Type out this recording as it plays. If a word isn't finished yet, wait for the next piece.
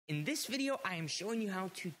In this video, I am showing you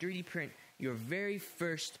how to 3D print your very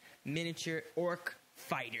first miniature Orc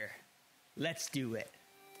Fighter. Let's do it.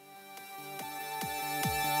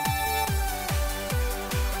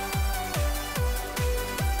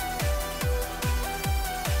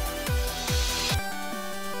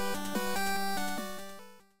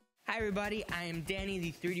 Hi everybody, I am Danny,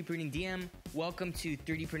 the 3D Printing DM. Welcome to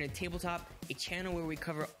 3D Printed Tabletop, a channel where we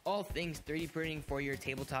cover all things 3D printing for your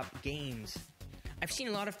tabletop games. I've seen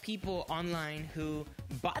a lot of people online who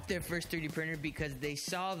bought their first 3D printer because they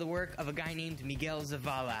saw the work of a guy named Miguel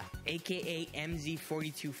Zavala, aka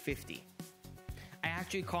MZ4250. I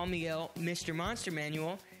actually call Miguel Mr. Monster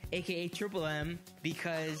Manual, aka Triple M,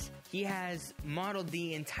 because he has modeled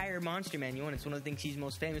the entire monster manual, and it's one of the things he's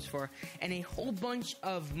most famous for, and a whole bunch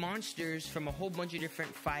of monsters from a whole bunch of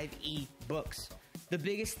different 5e books. The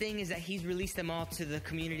biggest thing is that he's released them all to the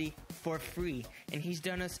community for free, and he's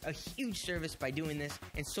done us a huge service by doing this,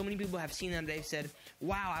 and so many people have seen them, they've said,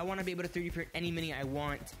 wow, I want to be able to 3D print any mini I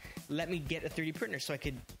want. Let me get a 3D printer so I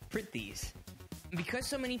could print these. Because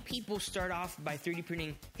so many people start off by 3D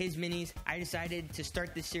printing his minis, I decided to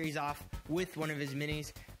start this series off with one of his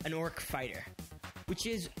minis, an Orc Fighter, which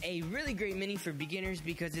is a really great mini for beginners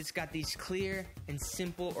because it's got these clear and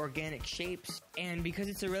simple organic shapes, and because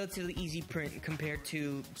it's a relatively easy print compared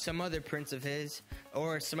to some other prints of his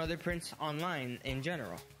or some other prints online in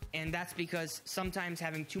general. And that's because sometimes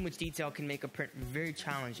having too much detail can make a print very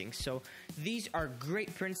challenging. So these are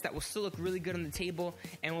great prints that will still look really good on the table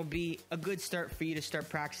and will be a good start for you to start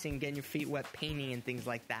practicing getting your feet wet painting and things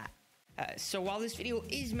like that. So while this video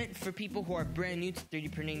is meant for people who are brand new to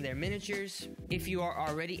 3D printing their miniatures, if you are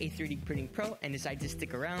already a 3D printing pro and decide to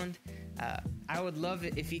stick around, I would love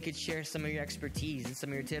it if you could share some of your expertise and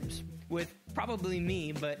some of your tips with probably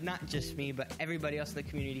me, but not just me, but everybody else in the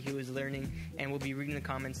community who is learning and will be reading the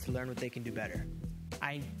comments to learn what they can do better.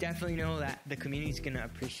 I definitely know that the community is going to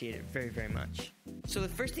appreciate it very, very much. So the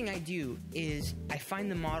first thing I do is I find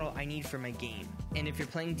the model I need for my game. And if you're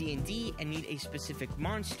playing D&D and need a specific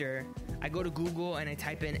monster, I go to Google and I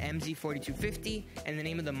type in MZ4250 and the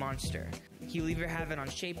name of the monster. You'll either have it on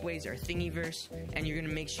Shapeways or Thingiverse, and you're going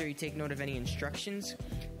to make sure you take note of any instructions.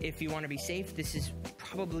 If you want to be safe, this is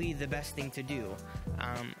probably the best thing to do.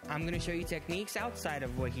 I'm going to show you techniques outside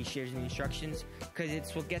of what he shares in the instructions because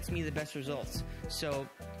it's what gets me the best results. So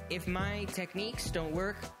if my techniques don't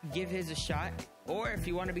work, give his a shot. Or if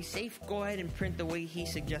you want to be safe, go ahead and print the way he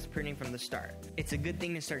suggests printing from the start. It's a good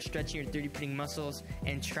thing to start stretching your 3D printing muscles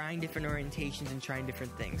and trying different orientations and trying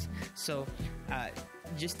different things. So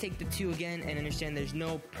just take the two again and understand there's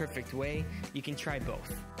no perfect way. You can try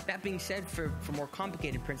both. That being said, for more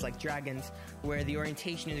complicated prints like dragons, where the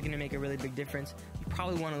orientation is going to make a really big difference, you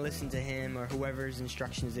probably want to listen to him or whoever's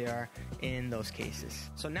instructions they are in those cases.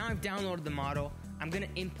 So now I've downloaded the model, I'm going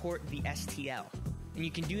to import the STL. And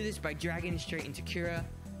you can do this by dragging it straight into Cura,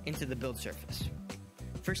 into the build surface.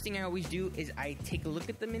 First thing I always do is I take a look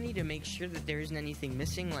at the mini to make sure that there isn't anything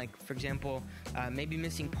missing, like for example, maybe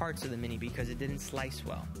missing parts of the mini because it didn't slice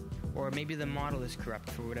well. Or maybe the model is corrupt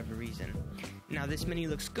for whatever reason. Now this mini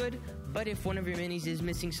looks good, but if one of your minis is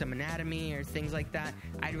missing some anatomy or things like that,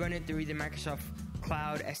 I'd run it through either Microsoft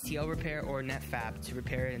Cloud STL Repair or NetFab to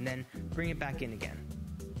repair it and then bring it back in again.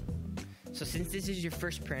 So since this is your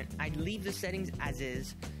first print, I'd leave the settings as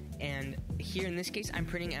is, and here in this case I'm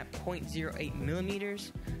printing at 0.08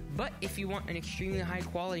 millimeters, but if you want an extremely high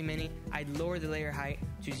quality mini, I'd lower the layer height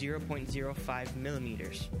to 0.05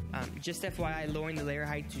 millimeters. Just FYI, lowering the layer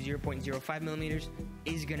height to 0.05 millimeters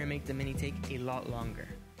is going to make the mini take a lot longer.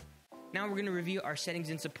 Now we're going to review our settings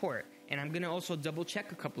and support, and I'm going to also double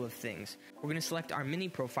check a couple of things. We're going to select our mini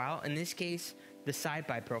profile, in this case the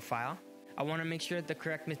side-by profile. I want to make sure that the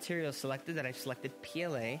correct material is selected, that I've selected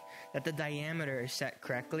PLA, that the diameter is set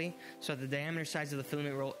correctly, so the diameter size of the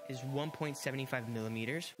filament roll is 1.75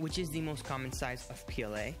 millimeters, which is the most common size of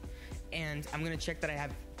PLA. And I'm going to check that I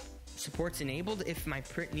have supports enabled if my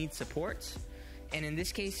print needs supports. And in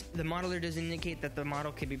this case, the modeler does indicate that the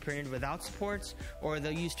model can be printed without supports, or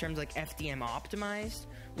they'll use terms like FDM optimized,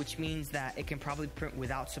 which means that it can probably print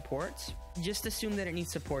without supports. Just assume that it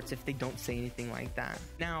needs supports if they don't say anything like that.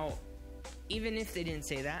 Now, even if they didn't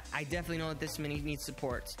say that, I definitely know that this mini needs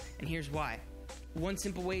supports, and here's why. One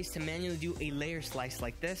simple way is to manually do a layer slice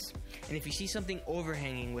like this, and if you see something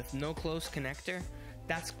overhanging with no close connector,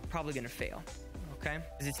 that's probably going to fail, okay?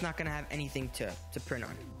 Because it's not going to have anything to print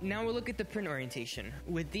on. Now we'll look at the print orientation.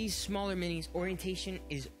 With these smaller minis, orientation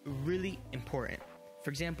is really important. For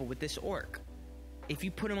example, with this orc, if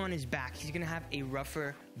you put him on his back, he's going to have a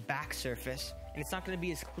rougher back surface, and it's not going to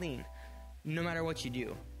be as clean, no matter what you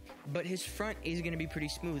do. But his front is going to be pretty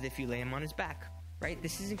smooth if you lay him on his back. right?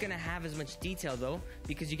 This isn't going to have as much detail though,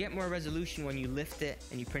 because you get more resolution when you lift it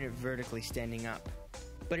and you print it vertically standing up.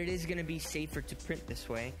 But it is going to be safer to print this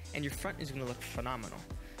way, and your front is going to look phenomenal.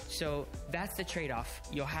 So that's the trade-off.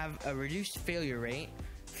 You'll have a reduced failure rate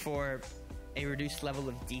for a reduced level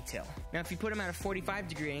of detail. Now, if you put them at a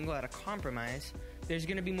 45-degree angle at a compromise, there's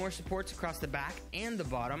going to be more supports across the back and the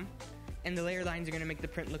bottom, and the layer lines are going to make the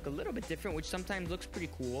print look a little bit different, which sometimes looks pretty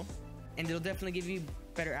cool. And it'll definitely give you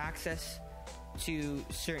better access to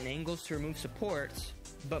certain angles to remove supports,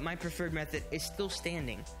 but my preferred method is still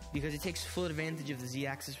standing because it takes full advantage of the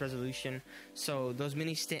Z-axis resolution. So those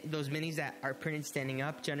minis that are printed standing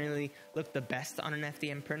up generally look the best on an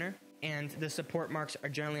FDM printer, and the support marks are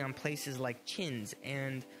generally on places like chins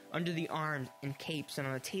and under the arms and capes, and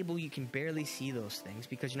on a table you can barely see those things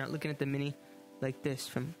because you're not looking at the mini like this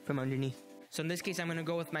from underneath. So in this case, I'm going to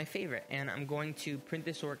go with my favorite, and I'm going to print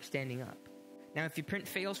this orc standing up. Now, if your print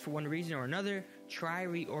fails for one reason or another, try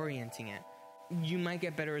reorienting it. You might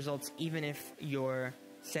get better results even if your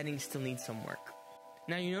settings still need some work.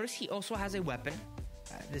 Now, you notice he also has a weapon,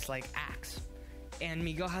 this like axe, and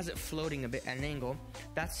Miguel has it floating a bit at an angle.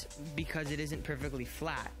 That's because it isn't perfectly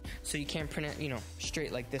flat, so you can't print it,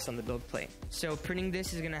 straight like this on the build plate. So printing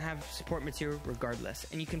this is going to have support material regardless,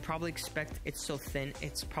 and you can probably expect it's so thin,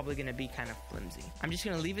 it's probably going to be kind of flimsy. I'm just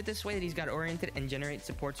going to leave it this way that he's got it oriented and generate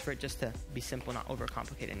supports for it just to be simple, not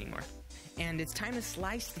overcomplicate anymore. And it's time to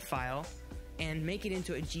slice the file and make it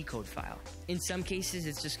into a G-code file. In some cases,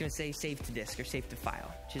 it's just going to say save to disk or save to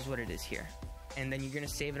file, which is what it is here. And then you're going to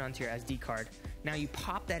save it onto your SD card. Now you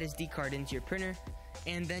pop that SD card into your printer,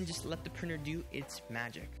 and then just let the printer do its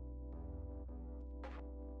magic.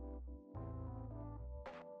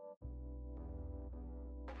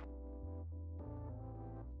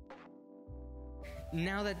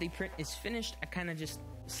 Now that the print is finished, I kind of just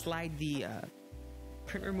slide the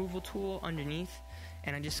print removal tool underneath,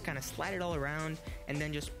 and I just kind of slide it all around and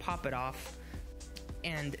then just pop it off.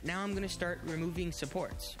 And now I'm going to start removing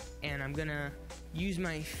supports, and I'm going to use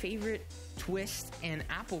my favorite twist and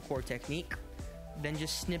apple core technique, then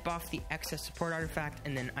just snip off the excess support artifact,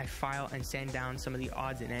 and then I file and sand down some of the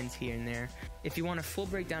odds and ends here and there. If you want a full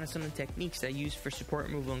breakdown of some of the techniques that I use for support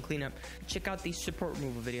removal and cleanup, check out the support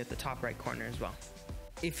removal video at the top right corner as well.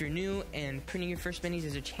 If you're new and printing your first minis,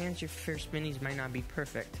 there's a chance your first minis might not be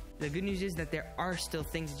perfect. The good news is that there are still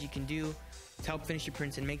things that you can do to help finish your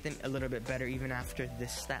prints and make them a little bit better even after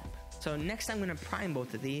this step. So next I'm going to prime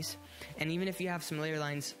both of these, and even if you have some layer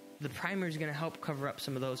lines, the primer is going to help cover up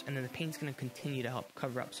some of those, and then the paint's going to continue to help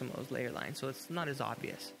cover up some of those layer lines, so it's not as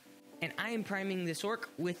obvious. And I am priming this orc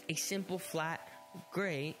with a simple flat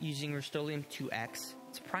gray using Rust-Oleum 2X.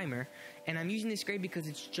 It's a primer, and I'm using this gray because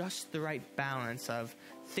it's just the right balance of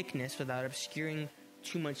thickness without obscuring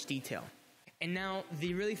too much detail. And now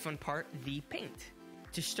the really fun part, the paint.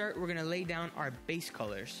 To start, we're going to lay down our base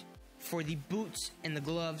colors. For the boots and the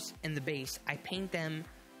gloves and the base, I paint them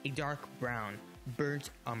a dark brown, burnt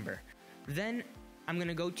umber. Then I'm going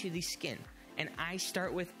to go to the skin, and I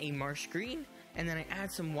start with a marsh green, and then I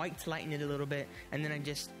add some white to lighten it a little bit, and then I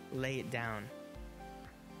just lay it down.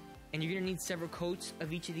 And you're going to need several coats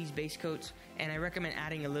of each of these base coats, and I recommend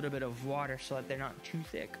adding a little bit of water so that they're not too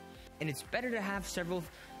thick. And it's better to have several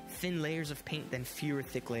thin layers of paint than fewer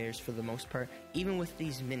thick layers for the most part, even with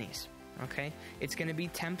these minis, okay? It's going to be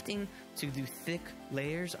tempting to do thick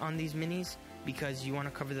layers on these minis because you want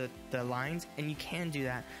to cover the lines, and you can do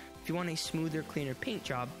that. If you want a smoother, cleaner paint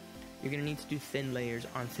job, you're going to need to do thin layers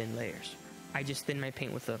on thin layers. I just thin my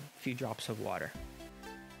paint with a few drops of water.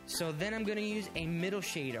 So then I'm going to use a middle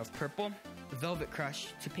shade of purple, Velvet Crush,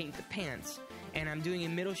 to paint the pants. And I'm doing a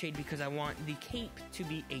middle shade because I want the cape to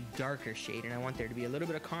be a darker shade, and I want there to be a little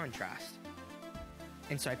bit of contrast.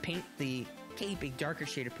 And so I paint the cape a darker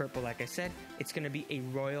shade of purple, like I said. It's going to be a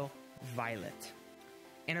royal violet.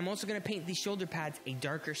 And I'm also going to paint the shoulder pads a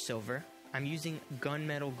darker silver. I'm using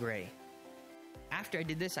gunmetal gray. After I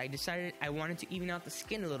did this, I decided I wanted to even out the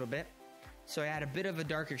skin a little bit. So I add a bit of a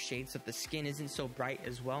darker shade so that the skin isn't so bright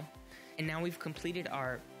as well. And now we've completed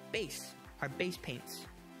our base paints.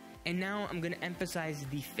 And now I'm going to emphasize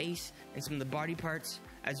the face and some of the body parts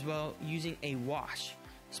as well using a wash,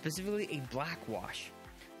 specifically a black wash.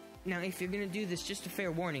 Now if you're going to do this, just a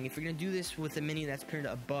fair warning, if you're going to do this with a mini that's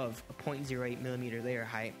printed above a 0.08mm layer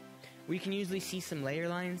height, where you can usually see some layer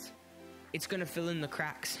lines, it's going to fill in the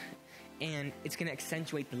cracks and it's going to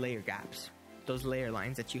accentuate the layer gaps, those layer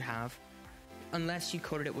lines that you have, unless you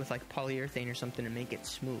coated it with like polyurethane or something to make it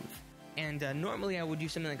smooth. And normally I would do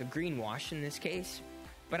something like a green wash in this case,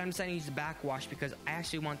 but I'm deciding to use the back wash because I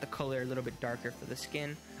actually want the color a little bit darker for the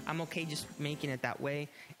skin. I'm okay just making it that way,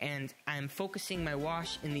 and I'm focusing my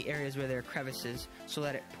wash in the areas where there are crevices so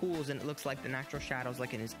that it pools and it looks like the natural shadows,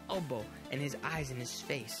 like in his elbow and his eyes and his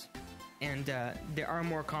face. And there are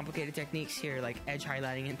more complicated techniques here, like edge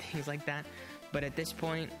highlighting and things like that, but at this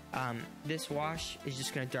point, this wash is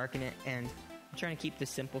just going to darken it, and I'm trying to keep this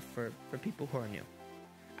simple for people who are new.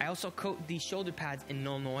 I also coat the shoulder pads in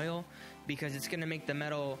Nuln Oil because it's going to make the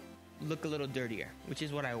metal look a little dirtier, which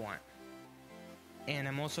is what I want. And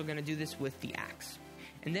I'm also going to do this with the axe.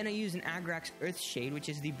 And then I use an Agrax Earth Shade, which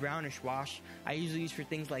is the brownish wash I usually use for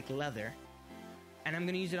things like leather. And I'm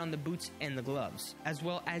going to use it on the boots and the gloves, as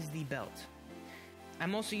well as the belt.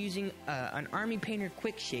 I'm also using an Army Painter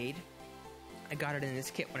Quick Shade. I got it in this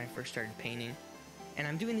kit when I first started painting. And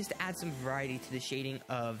I'm doing this to add some variety to the shading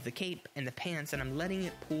of the cape and the pants, and I'm letting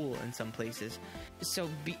it pool in some places.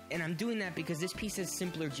 And I'm doing that because this piece has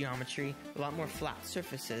simpler geometry, a lot more flat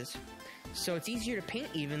surfaces. So it's easier to paint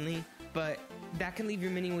evenly, but that can leave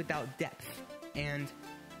your mini without depth. And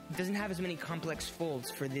it doesn't have as many complex folds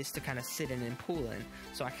for this to kind of sit in and pool in.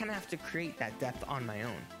 So I kind of have to create that depth on my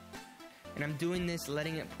own. And I'm doing this,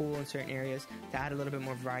 letting it pool in certain areas to add a little bit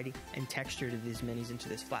more variety and texture to these minis into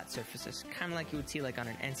this flat surfaces, kind of like you would see like on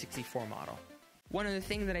an N64 model. One other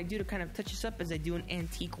thing that I do to kind of touch this up is I do an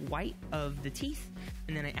antique white of the teeth,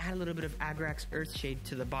 and then I add a little bit of Agrax Earth Shade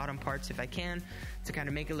to the bottom parts if I can, to kind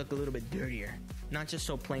of make it look a little bit dirtier, not just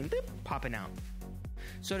so plain, boop, popping out.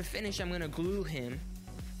 So to finish, I'm going to glue him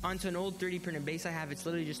onto an old 3D printed base I have. It's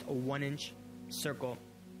literally just a 1-inch circle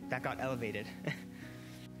that got elevated.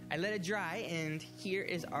 I let it dry, and here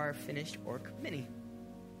is our finished Orc Mini.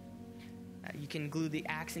 You can glue the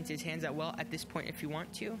axe into his hands as well at this point if you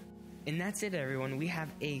want to. And that's it, everyone. We have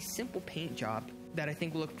a simple paint job that I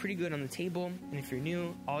think will look pretty good on the table. And if you're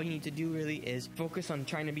new, all you need to do really is focus on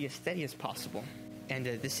trying to be as steady as possible. And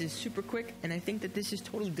this is super quick, and I think that this is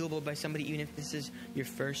totally doable by somebody, even if this is your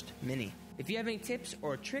first mini. If you have any tips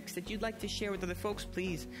or tricks that you'd like to share with other folks,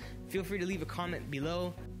 please feel free to leave a comment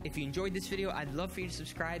below. If you enjoyed this video, I'd love for you to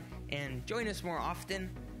subscribe and join us more often.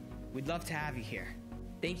 We'd love to have you here.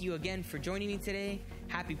 Thank you again for joining me today.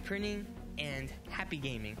 Happy printing and happy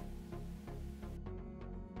gaming.